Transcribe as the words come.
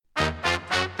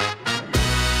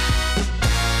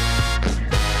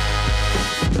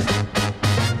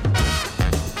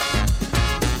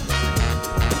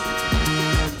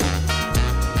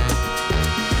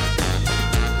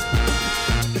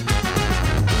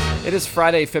It is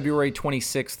Friday, February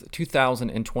 26th,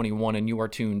 2021, and you are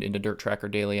tuned into Dirt Tracker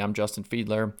Daily. I'm Justin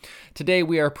Fiedler. Today,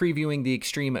 we are previewing the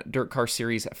Extreme Dirt Car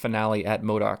Series finale at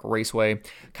Modoc Raceway.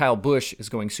 Kyle Busch is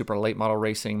going super late model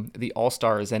racing. The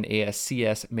All-Stars and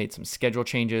ASCS made some schedule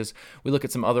changes. We look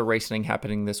at some other racing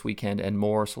happening this weekend and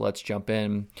more, so let's jump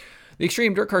in. The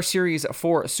Extreme Dirt Car Series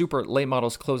for Super Late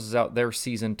Models closes out their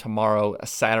season tomorrow,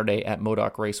 Saturday, at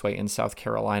Modoc Raceway in South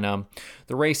Carolina.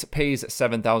 The race pays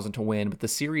 $7,000 to win, but the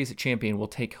series champion will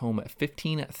take home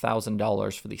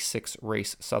 $15,000 for the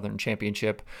six-race Southern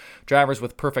Championship. Drivers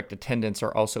with perfect attendance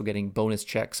are also getting bonus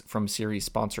checks from series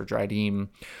sponsor Dryden.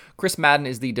 Chris Madden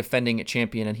is the defending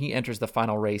champion, and he enters the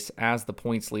final race as the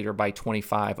points leader by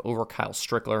 25 over Kyle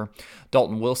Strickler.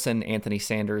 Dalton Wilson, Anthony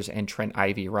Sanders, and Trent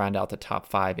Ivey round out the top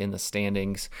five in the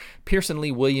standings. Pearson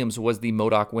Lee Williams was the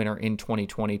Modoc winner in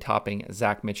 2020, topping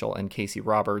Zach Mitchell and Casey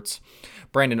Roberts.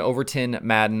 Brandon Overton,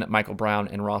 Madden, Michael Brown,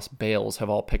 and Ross Bales have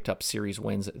all picked up series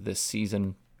wins this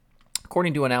season.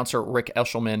 According to announcer Rick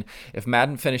Eshelman, if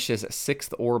Madden finishes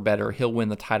sixth or better, he'll win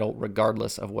the title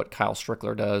regardless of what Kyle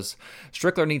Strickler does.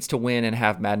 Strickler needs to win and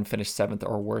have Madden finish seventh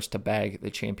or worse to bag the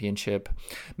championship.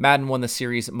 Madden won the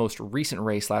series' most recent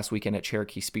race last weekend at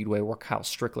Cherokee Speedway, where Kyle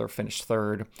Strickler finished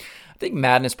third. I think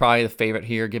Madden is probably the favorite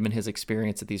here, given his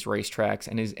experience at these racetracks,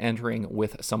 and is entering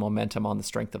with some momentum on the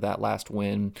strength of that last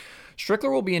win.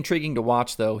 Strickler will be intriguing to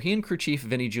watch, though. He and crew chief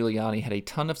Vinny Giuliani had a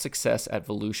ton of success at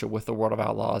Volusia with the World of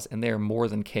Outlaws, and they're more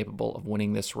than capable of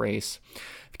winning this race.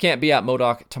 If you can't be at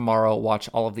Modoc tomorrow, watch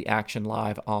all of the action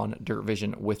live on Dirt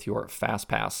Vision with your Fast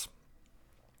Pass.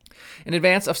 In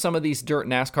advance of some of these dirt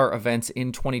NASCAR events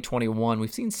in 2021,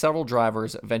 we've seen several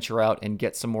drivers venture out and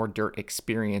get some more dirt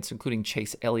experience, including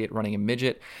Chase Elliott running a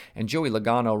midget and Joey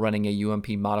Logano running a UMP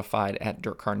modified at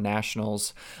Dirt Car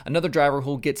Nationals. Another driver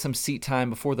who'll get some seat time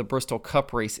before the Bristol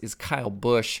Cup race is Kyle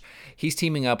Busch. He's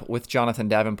teaming up with Jonathan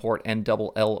Davenport and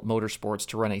Double L Motorsports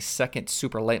to run a second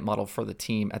super late model for the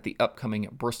team at the upcoming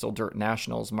Bristol Dirt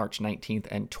Nationals March 19th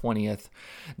and 20th.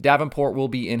 Davenport will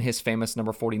be in his famous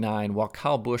number 49, while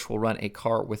Kyle Busch will run a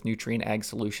car with Nutrien Ag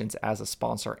Solutions as a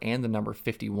sponsor and the number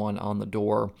 51 on the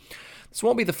door. This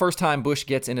won't be the first time Busch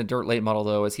gets in a dirt late model,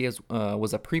 though, as he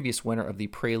was a previous winner of the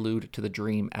Prelude to the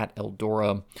Dream at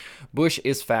Eldora. Busch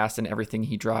is fast in everything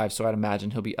he drives, so I'd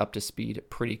imagine he'll be up to speed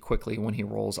pretty quickly when he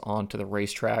rolls onto the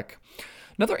racetrack.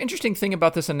 Another interesting thing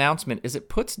about this announcement is it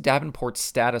puts Davenport's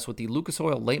status with the Lucas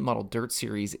Oil Late Model Dirt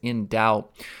Series in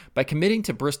doubt. By committing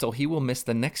to Bristol, he will miss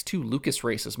the next two Lucas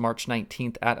races, March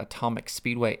 19th at Atomic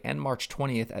Speedway and March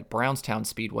 20th at Brownstown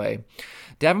Speedway.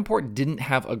 Davenport didn't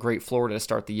have a great Florida to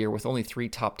start the year with only 3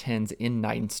 top 10s in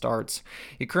 9 starts.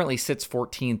 He currently sits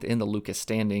 14th in the Lucas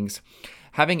standings.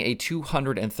 Having a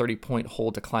 230-point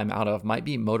hole to climb out of might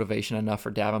be motivation enough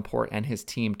for Davenport and his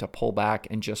team to pull back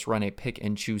and just run a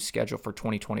pick-and-choose schedule for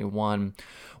 2021.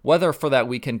 Weather for that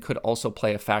weekend could also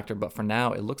play a factor, but for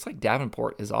now, it looks like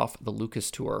Davenport is off the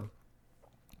Lucas Tour.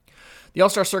 The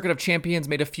All-Star Circuit of Champions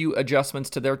made a few adjustments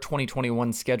to their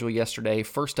 2021 schedule yesterday.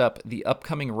 First up, the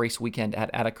upcoming race weekend at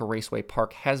Attica Raceway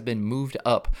Park has been moved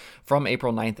up from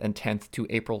April 9th and 10th to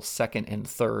April 2nd and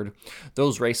 3rd.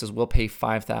 Those races will pay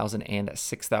 $5,000 and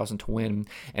 $6,000 to win,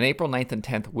 and April 9th and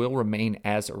 10th will remain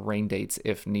as rain dates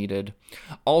if needed.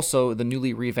 Also, the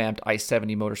newly revamped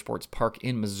I-70 Motorsports Park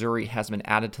in Missouri has been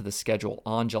added to the schedule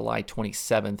on July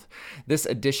 27th. This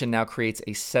addition now creates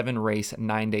a 7-race,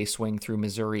 9-day swing through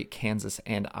Missouri, Kansas,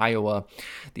 and Iowa.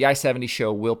 The I-70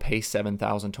 show will pay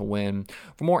 $7,000 to win.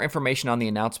 For more information on the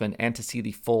announcement and to see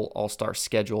the full All-Star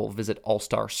schedule, visit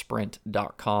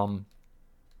allstarsprint.com.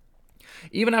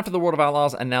 Even after the World of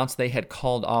Outlaws announced they had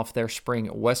called off their spring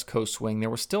West Coast swing, there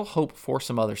was still hope for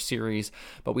some other series,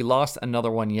 but we lost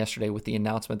another one yesterday with the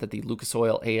announcement that the Lucas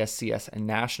Oil ASCS and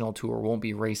National Tour won't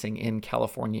be racing in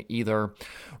California either.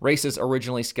 Races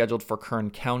originally scheduled for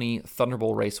Kern County,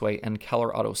 Thunderbolt Raceway, and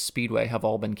Keller Auto Speedway have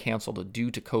all been canceled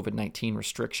due to COVID-19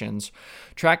 restrictions.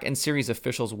 Track and series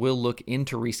officials will look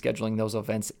into rescheduling those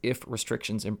events if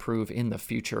restrictions improve in the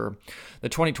future. The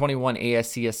 2021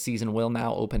 ASCS season will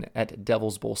now open at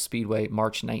Devil's Bowl Speedway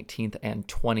March 19th and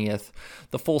 20th.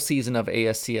 The full season of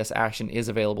ASCS action is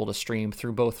available to stream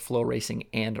through both Flow Racing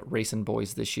and Racing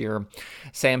Boys this year.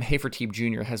 Sam Hafertepe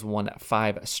Jr. has won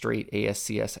 5 straight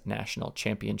ASCS national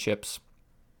championships.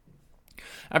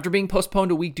 After being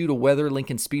postponed a week due to weather,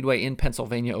 Lincoln Speedway in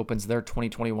Pennsylvania opens their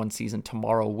 2021 season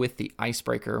tomorrow with the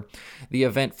Icebreaker. The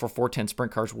event for 410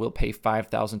 sprint cars will pay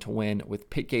 $5,000 to win, with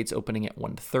pit gates opening at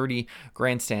 1:30,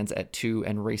 grandstands at 2,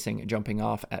 and racing jumping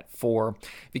off at 4.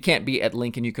 If you can't be at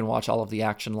Lincoln, you can watch all of the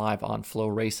action live on Flow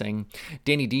Racing.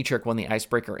 Danny Dietrich won the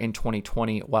Icebreaker in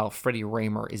 2020, while Freddie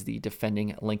Raymer is the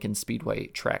defending Lincoln Speedway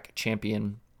track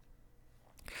champion.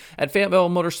 At Fayetteville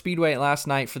Motor Speedway last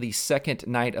night for the second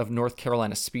night of North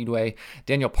Carolina Speedway,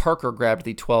 Daniel Parker grabbed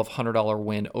the $1,200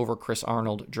 win over Chris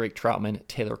Arnold, Drake Troutman,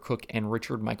 Taylor Cook, and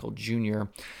Richard Michael Jr.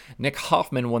 Nick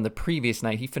Hoffman won the previous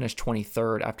night. He finished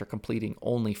 23rd after completing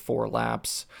only 4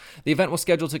 laps. The event was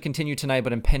scheduled to continue tonight,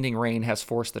 but impending rain has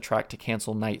forced the track to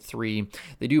cancel night 3.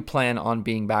 They do plan on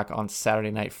being back on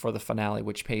Saturday night for the finale,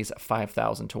 which pays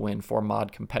 $5,000 to win for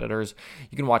mod competitors.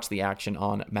 You can watch the action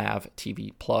on MAV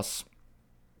TV+.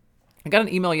 I got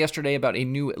an email yesterday about a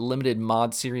new limited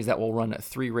mod series that will run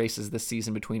 3 races this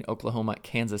season between Oklahoma,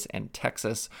 Kansas, and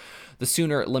Texas. The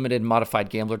Sooner Limited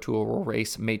Modified Gambler Tour will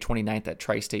race May 29th at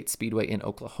Tri-State Speedway in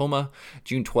Oklahoma,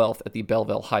 June 12th at the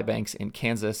Belleville High Banks in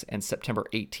Kansas, and September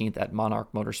 18th at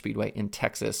Monarch Motor Speedway in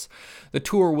Texas. The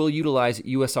tour will utilize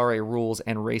USRA rules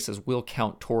and races will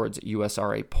count towards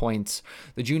USRA points.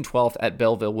 The June 12th at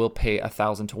Belleville will pay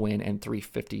 $1,000 to win and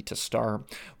 $350 to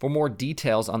start. For more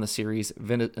details on the series,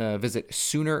 visit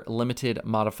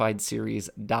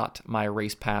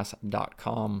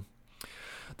SoonerLimitedModifiedSeries.myracepass.com.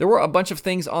 There were a bunch of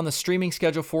things on the streaming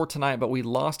schedule for tonight, but we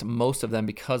lost most of them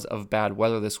because of bad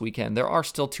weather this weekend. There are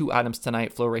still 2 items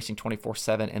tonight, Flow Racing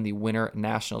 24/7 and the Winter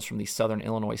Nationals from the Southern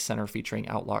Illinois Center featuring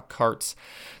Outlaw Karts.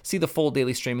 See the full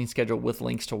daily streaming schedule with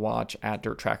links to watch at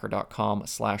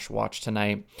dirttracker.com/watch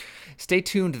tonight. Stay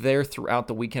tuned there throughout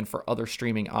the weekend for other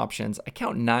streaming options. I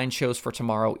count 9 shows for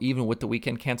tomorrow, even with the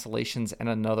weekend cancellations, and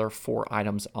another 4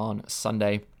 items on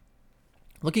Sunday.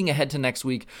 Looking ahead to next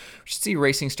week, we should see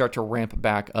racing start to ramp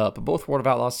back up. Both World of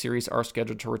Outlaws series are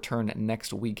scheduled to return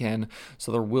next weekend,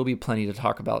 so there will be plenty to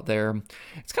talk about there.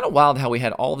 It's kind of wild how we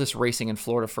had all this racing in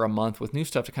Florida for a month with new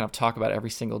stuff to kind of talk about every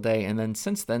single day, and then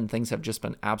since then, things have just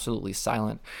been absolutely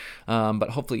silent. But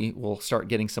hopefully, we'll start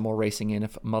getting some more racing in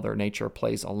if Mother Nature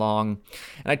plays along.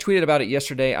 And I tweeted about it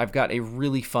yesterday. I've got a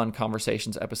really fun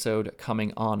Conversations episode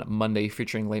coming on Monday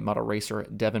featuring late model racer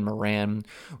Devin Moran.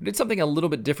 We did something a little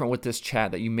bit different with this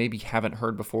chat that you maybe haven't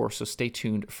heard before, so stay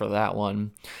tuned for that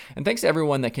one. And thanks to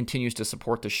everyone that continues to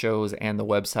support the shows and the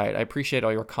website. I appreciate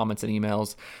all your comments and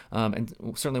emails, and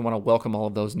certainly want to welcome all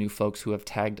of those new folks who have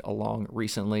tagged along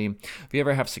recently. If you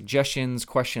ever have suggestions,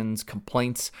 questions,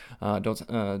 complaints,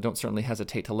 don't certainly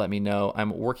hesitate to let me know. I'm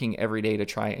working every day to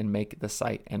try and make the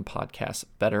site and podcast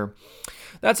better.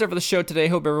 That's it for the show today.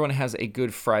 Hope everyone has a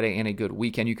good Friday and a good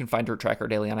weekend. You can find Dirt Tracker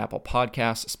Daily on Apple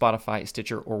Podcasts, Spotify,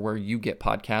 Stitcher, or where you get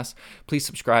podcasts. Please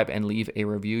subscribe and leave a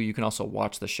review. You can also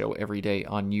watch the show every day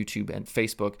on YouTube and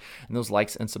Facebook, and those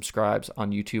likes and subscribes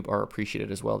on YouTube are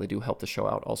appreciated as well. They do help the show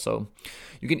out also.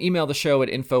 You can email the show at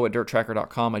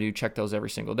info@dirttracker.com. I do check those every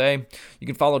single day. You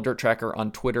can follow Dirt Tracker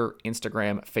on Twitter,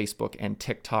 Instagram, Facebook, and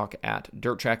TikTok at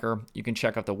Dirt Tracker. You can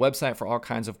check out the website for all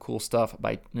kinds of cool stuff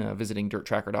by visiting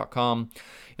dirttracker.com. If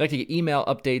you'd like to get email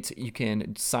updates, you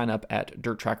can sign up at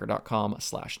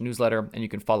dirttracker.com/newsletter, and you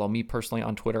can follow me personally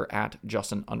on Twitter at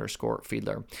Justin_Fiedler.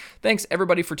 Thanks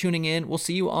everybody for tuning in. We'll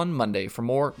see you on Monday for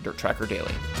more Dirt Tracker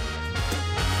Daily.